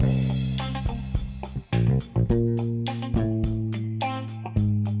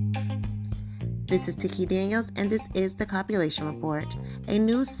This is Tiki Daniels, and this is the Copulation Report, a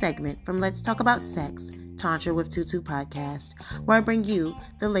news segment from Let's Talk About Sex, Tantra with Tutu podcast, where I bring you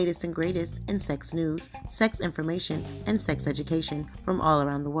the latest and greatest in sex news, sex information, and sex education from all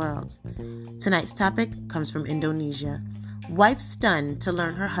around the world. Tonight's topic comes from Indonesia. Wife stunned to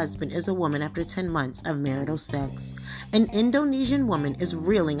learn her husband is a woman after 10 months of marital sex. An Indonesian woman is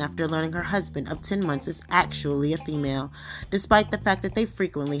reeling after learning her husband of 10 months is actually a female, despite the fact that they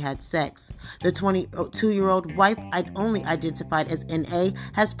frequently had sex. The 22-year-old wife, only identified as NA,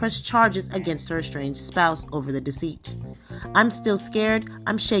 has pressed charges against her estranged spouse over the deceit. "I'm still scared.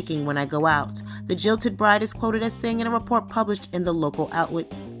 I'm shaking when I go out," the jilted bride is quoted as saying in a report published in the local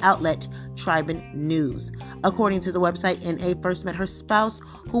outlet Tribun News. According to the website, NA first met her spouse,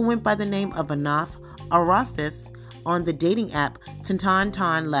 who went by the name of Arafif, on the dating app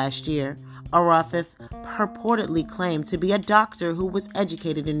Tantan last year. Arafif purportedly claimed to be a doctor who was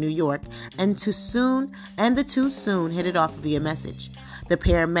educated in New York, and the two soon hit it off via message. The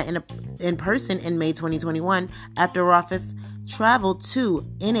pair met in person in May 2021 after Arafif traveled to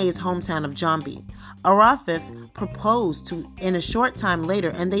NA's hometown of Jambi. Arafif proposed in a short time later,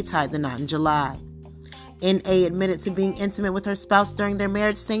 and they tied the knot in July. NA admitted to being intimate with her spouse during their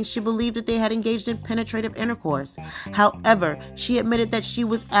marriage, saying she believed that they had engaged in penetrative intercourse. However, she admitted that she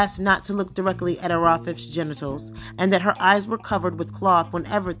was asked not to look directly at Arafif's genitals and that her eyes were covered with cloth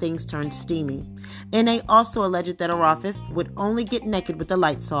whenever things turned steamy. NA also alleged that Arafif would only get naked with the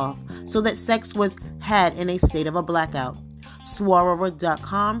lights off, so that sex was had in a state of a blackout.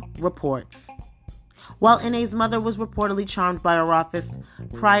 Swarova.com reports. While NA's mother was reportedly charmed by Arafif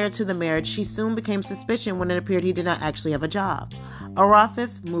prior to the marriage, she soon became suspicious when it appeared he did not actually have a job.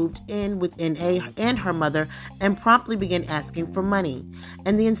 Arafif moved in with NA and her mother and promptly began asking for money.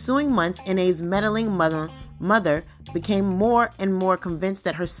 In the ensuing months, NA's meddling mother became more and more convinced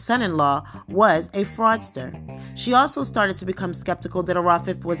that her son-in-law was a fraudster. She also started to become skeptical that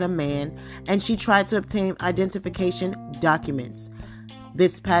Arafif was a man, and she tried to obtain identification documents.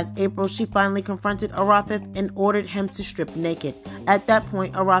 This past April, she finally confronted Arafif and ordered him to strip naked. At that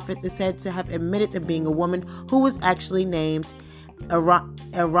point, Arafif is said to have admitted to being a woman who was actually named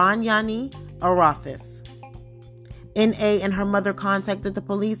Iranyani Arafif. NA and her mother contacted the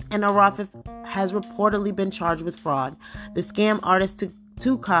police, and Arafif has reportedly been charged with fraud. The scam artist took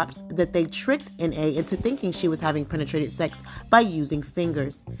two cops that they tricked NA into thinking she was having penetrated sex by using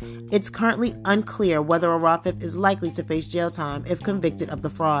fingers. It's currently unclear whether Arafif is likely to face jail time if convicted of the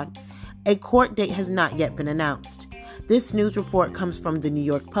fraud. A court date has not yet been announced. This news report comes from the New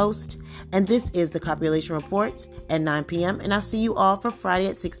York Post, and this is the Copulation Report at 9 p.m., and I'll see you all for Friday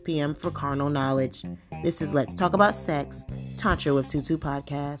at 6 p.m. for Carnal Knowledge. This is Let's Talk About Sex, Tantra with Tutu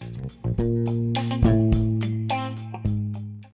podcast.